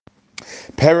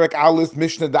Perek Aleph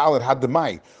Mishnah Dalet had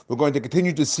Demai. We're going to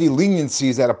continue to see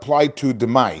leniencies that apply to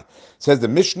Demai. Says the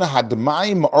Mishnah had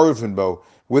Demai Ma'arvinbo.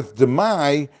 With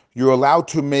Demai, you're allowed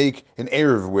to make an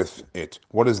Erev with it.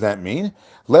 What does that mean?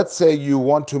 Let's say you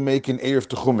want to make an Erev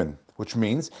Techumen, which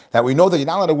means that we know that you're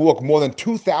not allowed to walk more than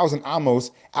 2,000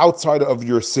 amos outside of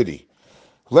your city.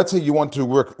 Let's say you want to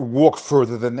walk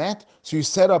further than that, so you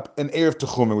set up an Erev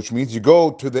Techumen, which means you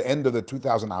go to the end of the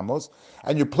 2,000 amos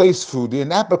and you place food there,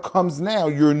 and that becomes now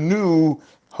your new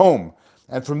home.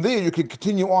 And from there, you can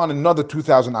continue on another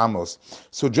 2,000 amos.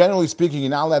 So generally speaking, you're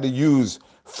not allowed to use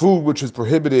food which is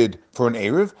prohibited for an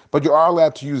Erev, but you are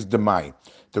allowed to use Demai.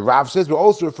 The Rav says we're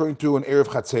also referring to an Erev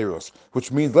Chatzeros,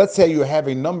 which means let's say you have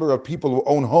a number of people who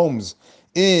own homes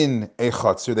in a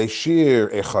chutzner, they share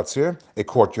a chutzner, a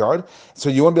courtyard, so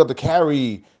you won't be able to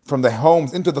carry from the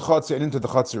homes into the chutzner and into the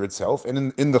chutzner itself,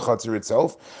 and in the chutzner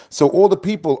itself. So all the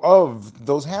people of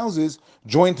those houses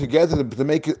join together to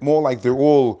make it more like they're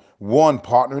all one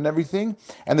partner and everything,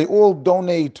 and they all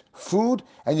donate food,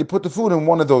 and you put the food in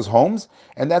one of those homes,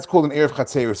 and that's called an Erev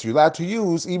Chatzeros. So you're allowed to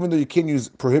use, even though you can't use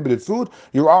prohibited food,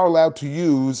 you are allowed to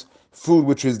use food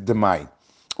which is demai.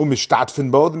 The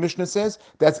Mishnah says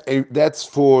that's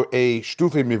for a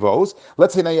shtufe mivos.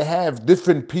 Let's say now you have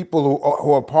different people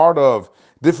who are part of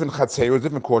different chatzeros,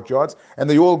 different courtyards, and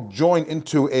they all join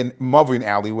into a mavrin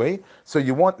alleyway. So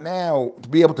you want now to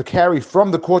be able to carry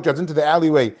from the courtyards into the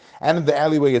alleyway and in the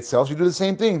alleyway itself. You do the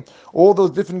same thing. All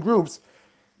those different groups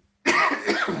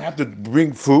have to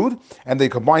bring food, and they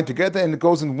combine together, and it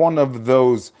goes in one of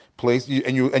those places,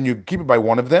 and you keep it by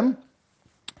one of them,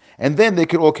 and then they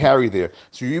can all carry there.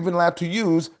 So you're even allowed to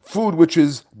use food which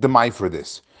is demai for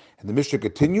this. And the Mishnah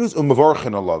continues,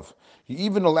 umavarchin alav. You're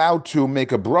even allowed to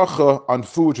make a bracha on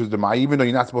food which is demai, even though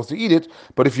you're not supposed to eat it.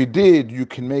 But if you did, you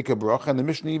can make a bracha. And the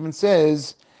Mishnah even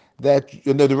says that,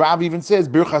 the Rav even says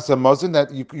birchas hamazon,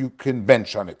 that you can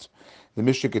bench on it. The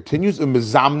Mishnah continues,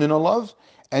 umezamnin alav,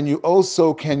 and you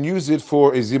also can use it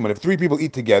for a zimun. If three people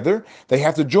eat together, they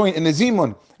have to join in a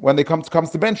zimun when they comes to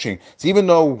benching. So even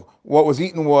though what was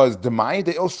eaten was demai,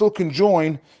 they also can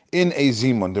join in a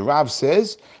zimun. The Rav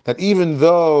says that even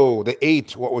though they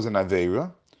ate what was an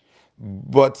aveira,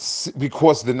 but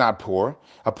because they're not poor,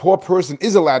 a poor person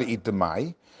is allowed to eat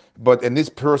demai, and this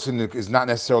person is not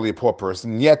necessarily a poor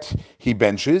person, yet he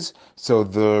benches. So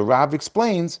the Rav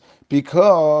explains,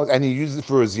 and he uses it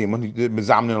for a zimun,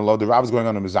 mizamnin alav. The Rav is going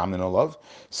on a mizamnin alav.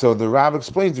 So the Rav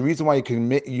explains the reason why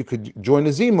you could join a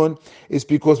zimun is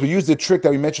because we use the trick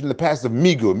that we mentioned in the past of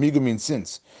migu. Migu means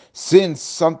since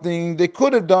something they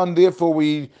could have done, therefore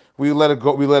we let it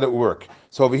go, we let it work.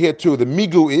 So over here too, the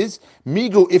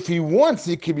migu, if he wants,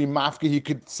 he could be mafka, he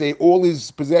could say all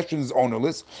his possessions are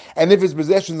ownerless, and if his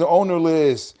possessions are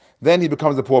ownerless, then he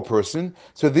becomes a poor person.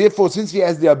 So therefore, since he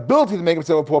has the ability to make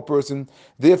himself a poor person,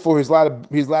 therefore he's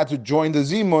allowed to join the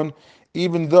zimun,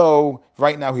 even though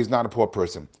right now he's not a poor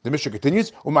person. The Mishnah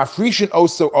continues, umafrishin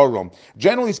oso orom.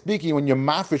 Generally speaking, when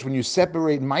when you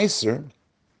separate meiser,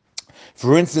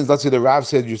 for instance, let's say the Rav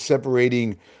said you're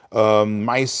separating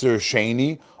Meiser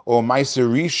Sheni or Meiser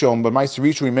Rishon, but Meiser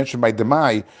Rishon we mentioned by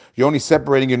Demai, you're only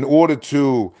separating in order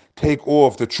to take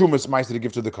off the Trumas Meiser to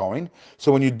give to the Kohen.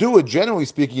 So when you do it, generally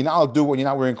speaking, you're not allowed to do it when you're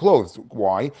not wearing clothes.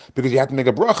 Why? Because you have to make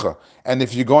a bracha. And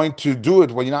if you're going to do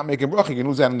it when you're not making bracha, you can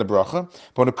lose out on the bracha.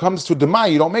 But when it comes to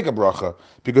Demai, you don't make a bracha,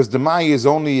 because Demai is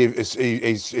only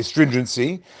a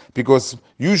stringency, because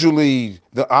usually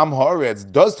the Am Haaretz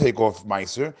does take off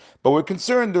Meiser, but we're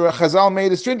concerned the Chazal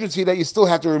made a stringency that you still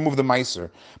have to remove the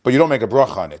Meiser, but you don't make a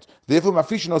bracha on it. Therefore,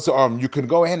 Mafishin also you can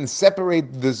go ahead and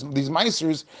separate these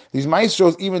Meisers, these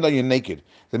Meisros, even though you're naked.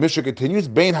 The Mishnah continues,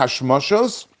 Bein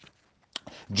Hashmashos.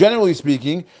 Generally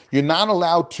speaking, you're not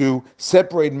allowed to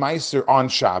separate Meiser on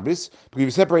Shabbos, because if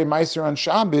you separate Meiser on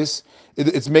Shabbos,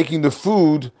 it's making the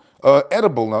food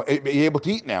edible now, you're able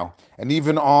to eat now. And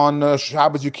even on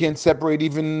Shabbos, you can't separate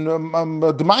even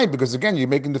Demai, because again, you're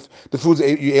making the foods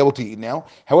you're able to eat now.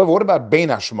 However, what about Bein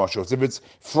Hashmashos? If it's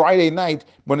Friday night,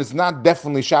 when it's not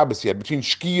definitely Shabbos yet, between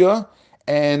Shkia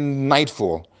and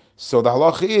nightfall, so the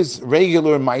halacha is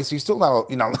regular mice, you still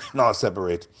not allowed to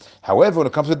separate. However, when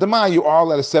it comes to demai, you are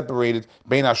allowed to separate it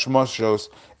bein hashmashos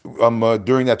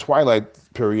during that twilight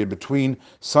period between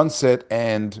sunset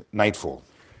and nightfall.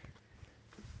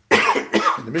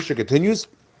 The Mishnah continues,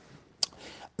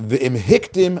 the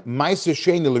imhiktim meiser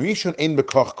shein l'rishon ein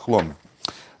bekoch klum.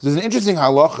 There's an interesting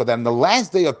halacha that on the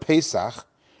last day of Pesach,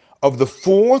 of the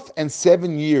 4th and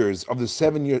 7 years of the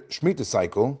 7-year Shemitah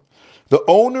cycle, the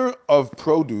owner of the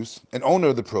produce,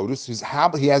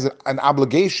 he has an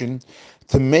obligation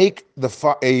to make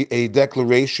a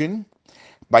declaration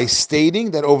by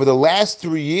stating that over the last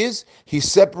 3 years, he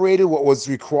separated what was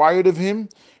required of him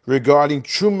regarding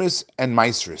Trumas and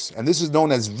Maisris. And this is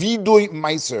known as Vidui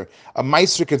Meiser, a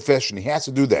Meiser confession. He has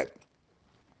to do that.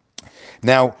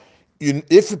 Now,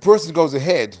 if a person goes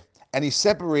ahead and he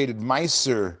separated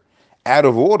Meiser out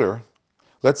of order,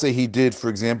 let's say he did, for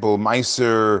example,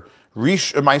 Meiser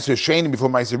Sheni before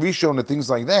Meiser Rishon and things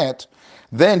like that,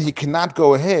 then he cannot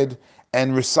go ahead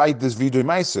and recite this Vidui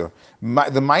Meiser.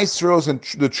 The Meiseros and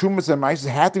the Trumas and Meisers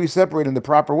have to be separated in the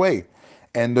proper way.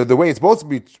 And the way it's supposed to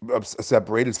be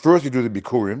separated is first you do the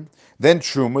Bikurim, then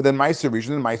Truma, then Meiser Rishon,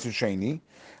 then Meiser Sheni.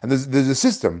 And there's a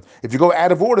system. If you go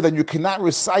out of order, then you cannot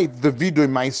recite the Vidui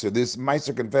Meiser, this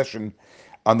Meiser confession,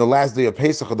 on the last day of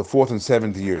Pesach of the 4th and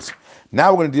 7th years.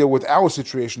 Now we're going to deal with our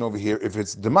situation over here. If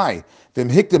it's Demai,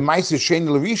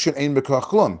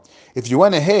 if you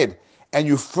went ahead and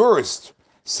you first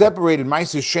separated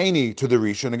Meiser Sheni to the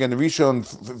Rishon, again the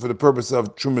Rishon for the purpose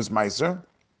of Trumas Meiser,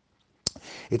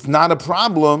 it's not a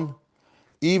problem,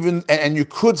 even, and you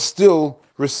could still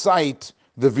recite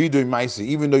the Vidui Meiser,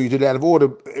 even though you did it out of order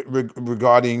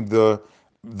regarding the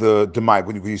Demai,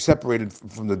 when you separated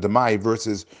from the Demai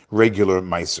versus regular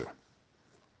Meiser.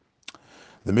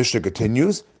 The Mishnah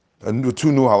continues,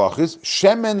 two new halachas.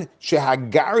 Shemen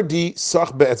shehagardi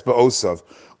sach be'etzba'osav.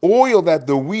 Oil that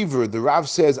the weaver, the Rav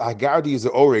says, hagardi is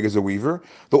an oreg, is a weaver.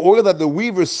 The oil that the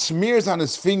weaver smears on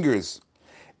his fingers,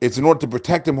 it's in order to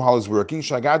protect him while he's working.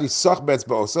 Shagardi sach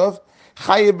be'etzba'osav.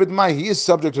 Chayev b'dmai. He is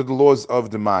subject to the laws of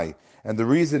Demai. And the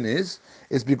reason is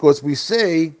because we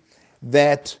say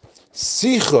that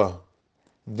Sicha,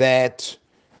 the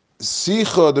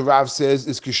Rav says,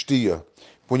 is kishtiya.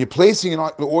 When you're placing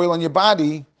the oil on your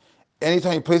body,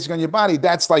 anytime you're placing it on your body,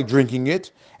 that's like drinking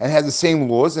it and has the same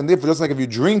laws. And therefore, just like if you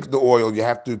drink the oil, you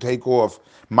have to take off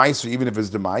meiser, even if it's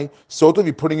demai. So to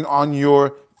be putting it on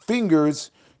your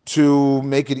fingers to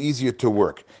make it easier to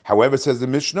work. However, says the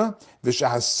Mishnah,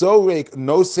 v'shahasorek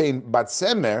no sein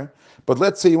batsemer. But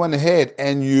let's say you went ahead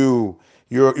and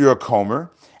you're a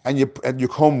comber and you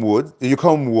comb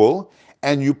wool,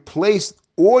 and you place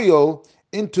oil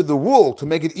into the wool to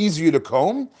make it easier to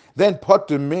comb, then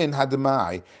potter min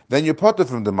hadamai. Then you potter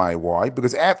from demai. Why?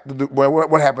 Because after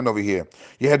what happened over here?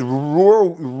 You had raw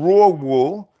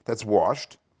wool that's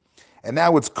washed, and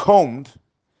now it's combed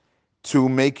to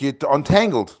make it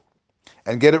untangled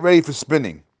and get it ready for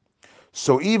spinning.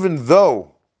 So even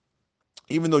though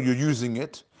you're using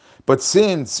it, but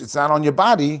since it's not on your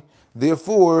body,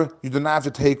 therefore you do not have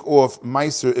to take off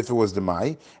meiser if it was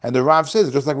demai. And the Rav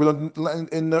says, just like we learned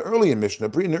in the earlier Mishnah,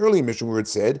 where it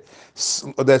said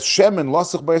that shemen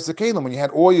lasach b'yasakalim, when you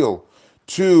had oil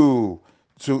to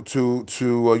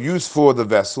use for the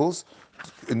vessels.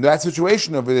 In that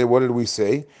situation over there, what did we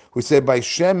say? We said by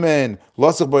shemen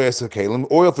lasach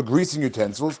b'yasakalim, oil for greasing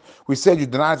utensils. We said you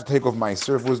do not have to take off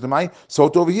meiser if it was demai.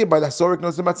 So over here by the hasorik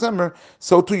nosim batzemer,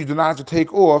 so too you do not have to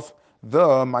take off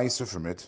the meiser from it.